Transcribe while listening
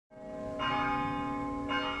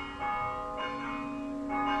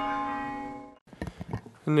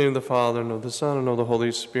In the name of the Father, and of the Son, and of the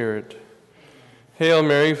Holy Spirit. Hail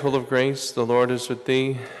Mary, full of grace, the Lord is with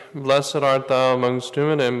thee. Blessed art thou amongst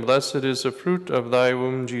women, and blessed is the fruit of thy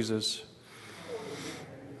womb, Jesus.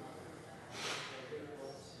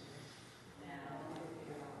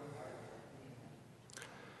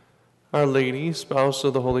 Our Lady, spouse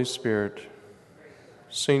of the Holy Spirit,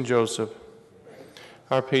 Saint Joseph,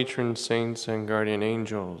 our patron saints and guardian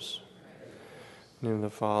angels, in the name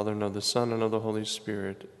of the Father, and of the Son, and of the Holy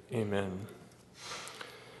Spirit. Amen.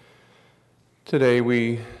 Today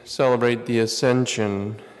we celebrate the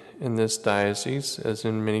Ascension in this diocese, as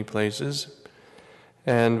in many places.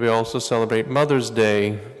 And we also celebrate Mother's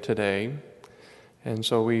Day today. And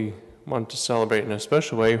so we want to celebrate in a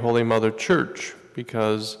special way Holy Mother Church,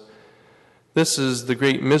 because this is the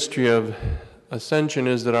great mystery of Ascension,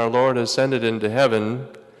 is that our Lord ascended into heaven.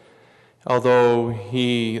 Although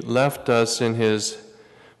he left us in his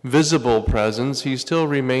visible presence, he still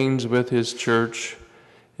remains with his church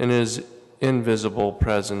in his invisible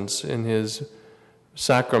presence, in his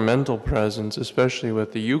sacramental presence, especially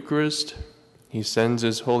with the Eucharist. He sends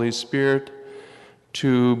his Holy Spirit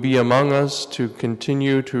to be among us, to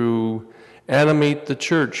continue to animate the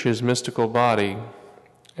church, his mystical body.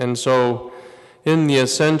 And so in the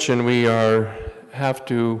Ascension we have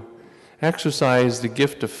to exercise the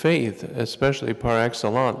gift of faith, especially par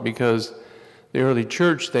excellence, because the early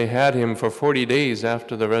church, they had him for 40 days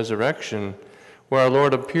after the resurrection, where our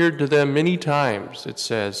Lord appeared to them many times, it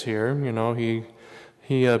says here.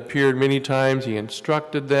 He appeared many times, he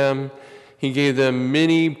instructed them, he gave them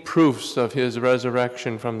many proofs of his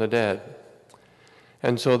resurrection from the dead.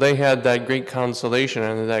 And so they had that great consolation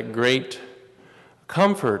and that great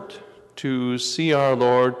comfort to see our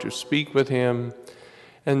Lord, to speak with him.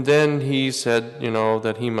 And then he said,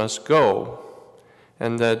 that he must go,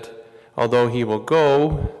 and that although he will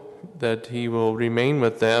go, that he will remain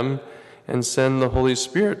with them and send the Holy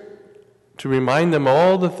Spirit to remind them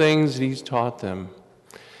all the things he's taught them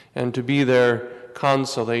and to be their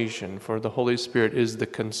consolation, for the Holy Spirit is the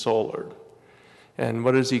consoler. And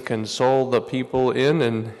what does he console the people in?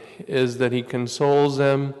 And is that he consoles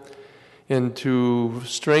them and to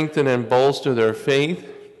strengthen and bolster their faith,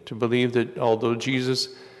 to believe that although Jesus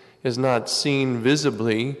is not seen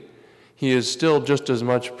visibly, he is still just as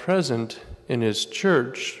much present in his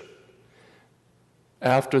church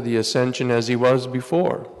after the Ascension as he was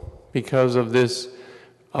before, because of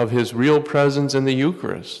his real presence in the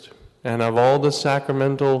Eucharist and of all the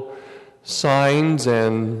sacramental signs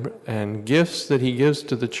and gifts that he gives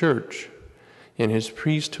to the church, in his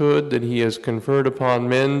priesthood that he has conferred upon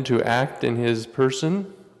men to act in his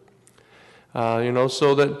person,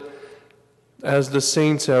 so that, as the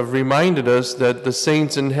saints have reminded us, that the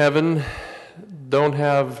saints in heaven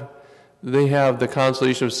have the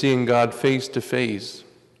consolation of seeing God face to face,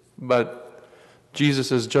 but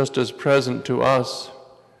Jesus is just as present to us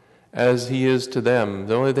as he is to them.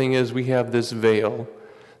 The only thing is we have this veil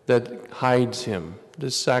that hides him,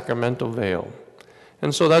 this sacramental veil.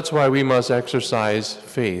 And so that's why we must exercise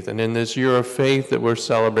faith. And in this year of faith that we're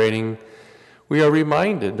celebrating, we are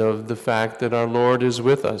reminded of the fact that our Lord is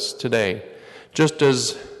with us today. Just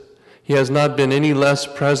as he has not been any less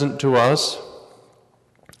present to us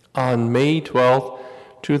on May 12th,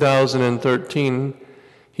 2013,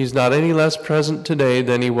 he's not any less present today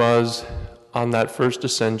than he was on that first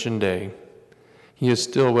Ascension day. He is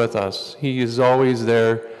still with us. He is always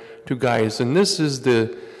there to guide us. And this is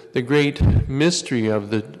the great mystery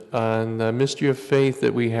of the mystery of faith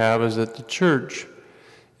that we have, is that the church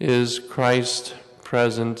is Christ's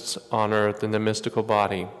presence on earth in the mystical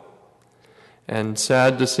body. And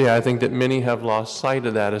sad to say, I think that many have lost sight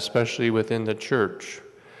of that, especially within the church,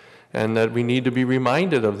 and that we need to be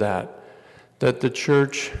reminded of that the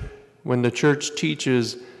church, when the church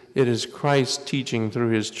teaches, it is Christ teaching through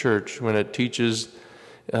his church. When it teaches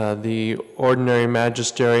the ordinary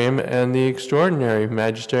magisterium and the extraordinary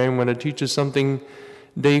magisterium, when it teaches something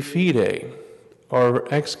de fide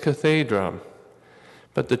or ex cathedra.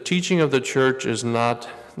 But the teaching of the church is not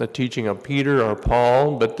the teaching of Peter or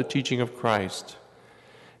Paul, but the teaching of Christ.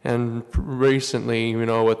 And recently,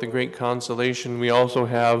 with the great consolation we also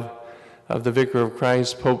have of the Vicar of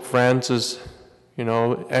Christ, Pope Francis,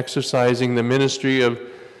 exercising the ministry of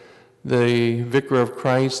the Vicar of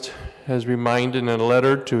Christ, has reminded in a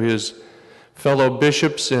letter to his fellow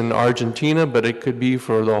bishops in Argentina, but it could be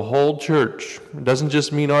for the whole church. It doesn't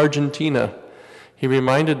just mean Argentina. He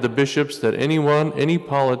reminded the bishops that any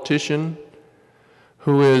politician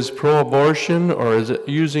who is pro-abortion or is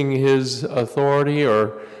using his authority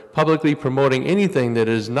or publicly promoting anything that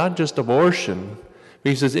is not just abortion,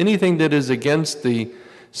 he says anything that is against the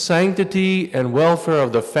sanctity and welfare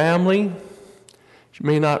of the family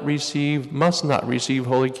must not receive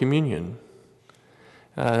Holy Communion.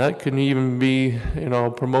 That can even be,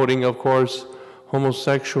 promoting, of course,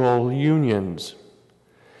 homosexual unions.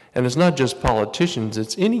 And it's not just politicians,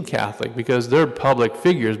 it's any Catholic, because they're public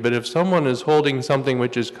figures. But if someone is holding something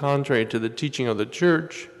which is contrary to the teaching of the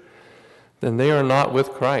Church, then they are not with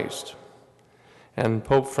Christ. And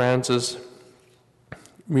Pope Francis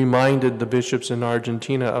reminded the bishops in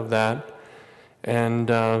Argentina of that, and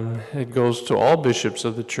it goes to all bishops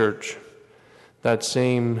of the Church, that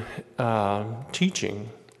same teaching.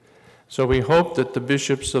 So we hope that the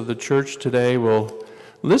bishops of the Church today will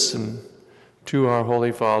listen to our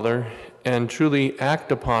Holy Father and truly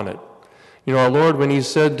act upon it. Our Lord, when he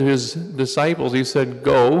said to his disciples, he said,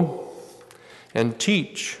 "Go and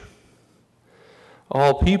teach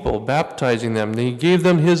all people, baptizing them." He gave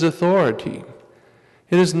them his authority.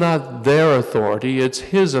 It is not their authority, it's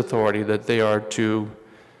his authority that they are to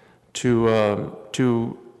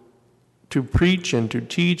preach and to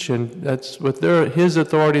teach, and that's with his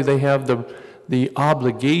authority they have the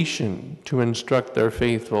obligation to instruct their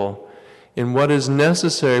faithful in what is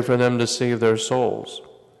necessary for them to save their souls.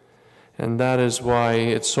 And that is why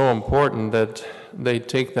it's so important that they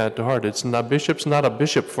take that to heart. Bishop's not a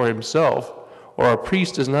bishop for himself, or a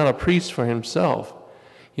priest is not a priest for himself.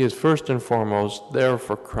 He is first and foremost there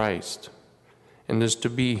for Christ, and is to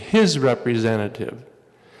be his representative.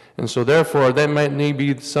 And so therefore, that might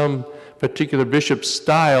be some particular bishop's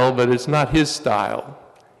style, but it's not his style.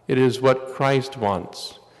 It is what Christ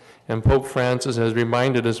wants. And Pope Francis has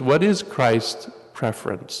reminded us what is Christ's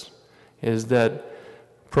preference, is that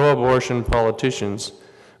pro-abortion politicians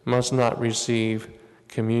must not receive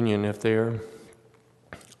communion if they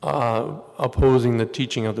are opposing the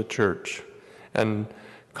teaching of the Church and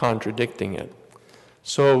contradicting it.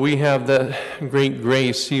 So we have that great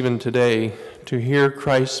grace even today to hear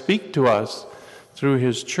Christ speak to us through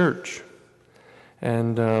his Church.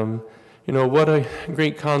 And, what a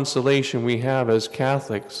great consolation we have as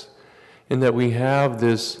Catholics in that we have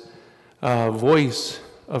this voice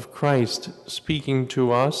of Christ speaking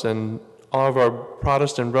to us, and all of our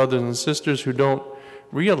Protestant brothers and sisters who don't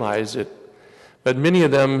realize it. But many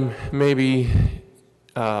of them may be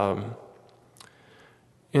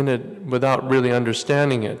in it without really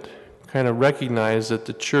understanding it, kind of recognize that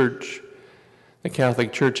the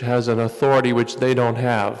Catholic Church has an authority which they don't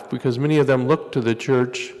have, because many of them look to the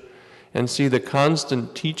Church and see the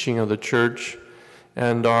constant teaching of the Church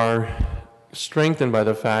and are strengthened by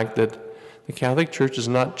the fact that the Catholic Church has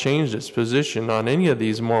not changed its position on any of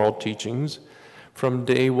these moral teachings from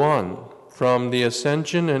day one, from the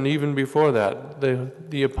Ascension, and even before that.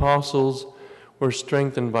 The apostles were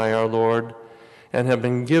strengthened by our Lord and have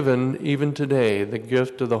been given, even today, the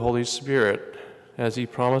gift of the Holy Spirit, as he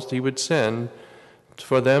promised he would send,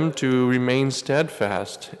 for them to remain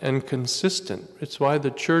steadfast and consistent. It's why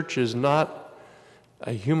the Church is not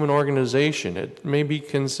a human organization. It may be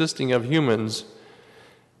consisting of humans,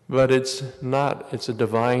 but it's not. It's a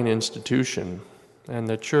divine institution. And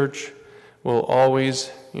the Church will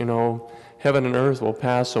always, heaven and earth will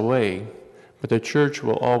pass away, but the Church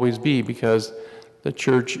will always be, because the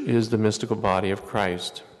Church is the mystical body of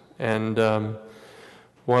Christ. And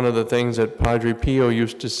one of the things that Padre Pio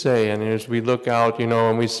used to say, and as we look out,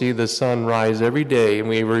 and we see the sun rise every day, and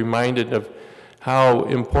we're reminded of how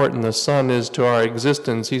important the sun is to our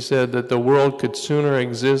existence, he said that the world could sooner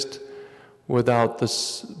exist without the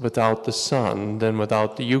sun than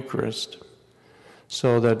without the Eucharist.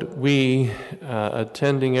 So that we,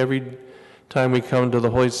 attending every time we come to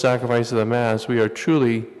the Holy Sacrifice of the Mass, we are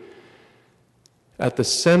truly at the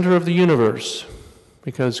center of the universe,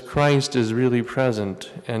 because Christ is really present,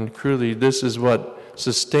 and truly this is what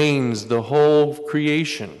sustains the whole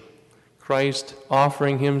creation. Christ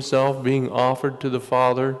offering himself, being offered to the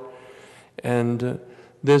Father, and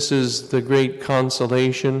this is the great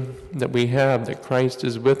consolation that we have, that Christ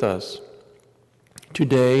is with us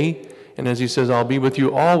today, and as he says, I'll be with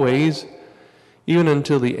you always, even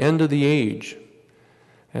until the end of the age.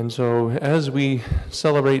 And so as we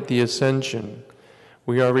celebrate the Ascension,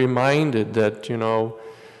 we are reminded that,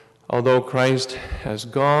 although Christ has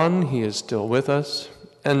gone, he is still with us,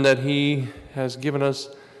 and that he has given us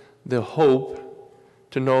the hope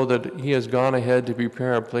to know that he has gone ahead to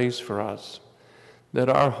prepare a place for us. That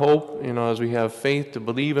our hope, as we have faith to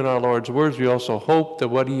believe in our Lord's words, we also hope that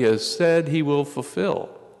what he has said he will fulfill.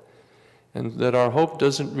 And that our hope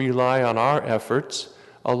doesn't rely on our efforts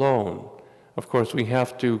alone. Of course, we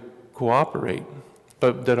have to cooperate,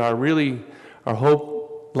 but that our hope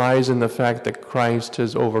lies in the fact that Christ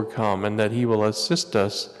has overcome, and that he will assist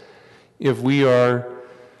us if we are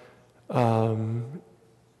trying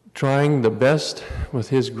the best with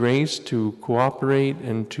His grace to cooperate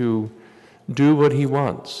and to do what He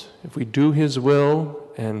wants. If we do His will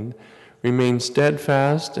and remain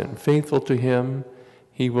steadfast and faithful to Him,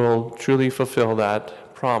 He will truly fulfill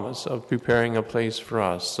that promise of preparing a place for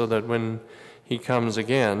us, so that when He comes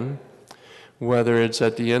again, whether it's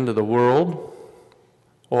at the end of the world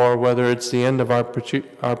or whether it's the end of our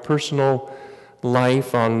personal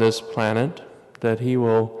life on this planet, that He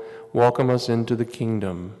will welcome us into the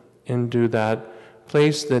kingdom, into that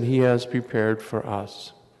place that He has prepared for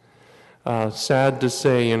us. Sad to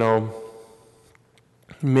say,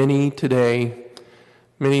 many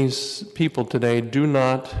people today do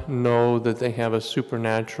not know that they have a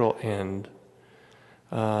supernatural end.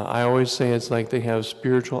 I always say it's like they have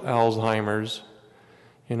spiritual Alzheimer's.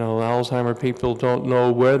 Alzheimer people don't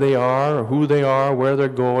know where they are, or who they are, where they're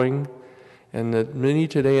going, and that many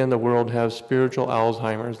today in the world have spiritual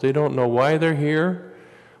Alzheimer's. They don't know why they're here,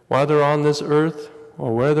 why they're on this earth,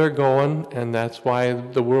 or where they're going, and that's why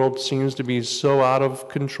the world seems to be so out of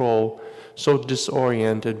control, so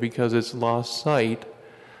disoriented, because it's lost sight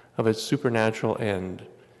of its supernatural end.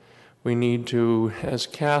 We need to, as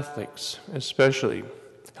Catholics especially,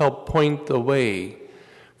 help point the way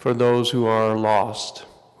for those who are lost,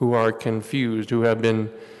 who are confused, who have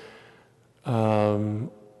been,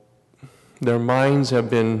 their minds have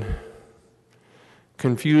been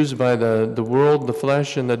confused by the world, the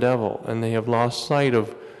flesh, and the devil, and they have lost sight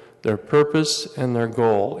of their purpose and their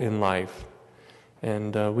goal in life.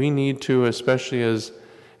 And we need to, especially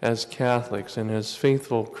as Catholics and as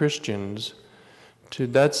faithful Christians,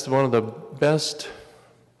 that's one of the best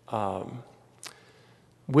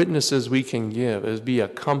witnesses we can give, is be a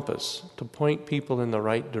compass to point people in the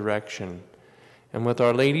right direction. And with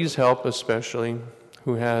Our Lady's help especially,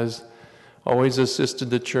 who has always assisted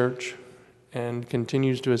the Church and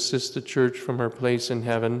continues to assist the Church from her place in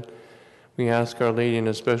heaven, we ask Our Lady in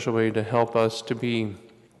a special way to help us to be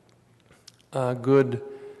good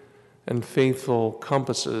and faithful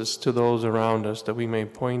compasses to those around us, that we may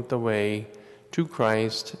point the way to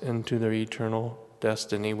Christ and to their eternal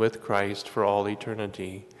destiny with Christ for all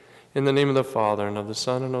eternity. In the name of the Father, and of the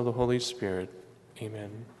Son, and of the Holy Spirit.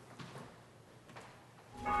 Amen.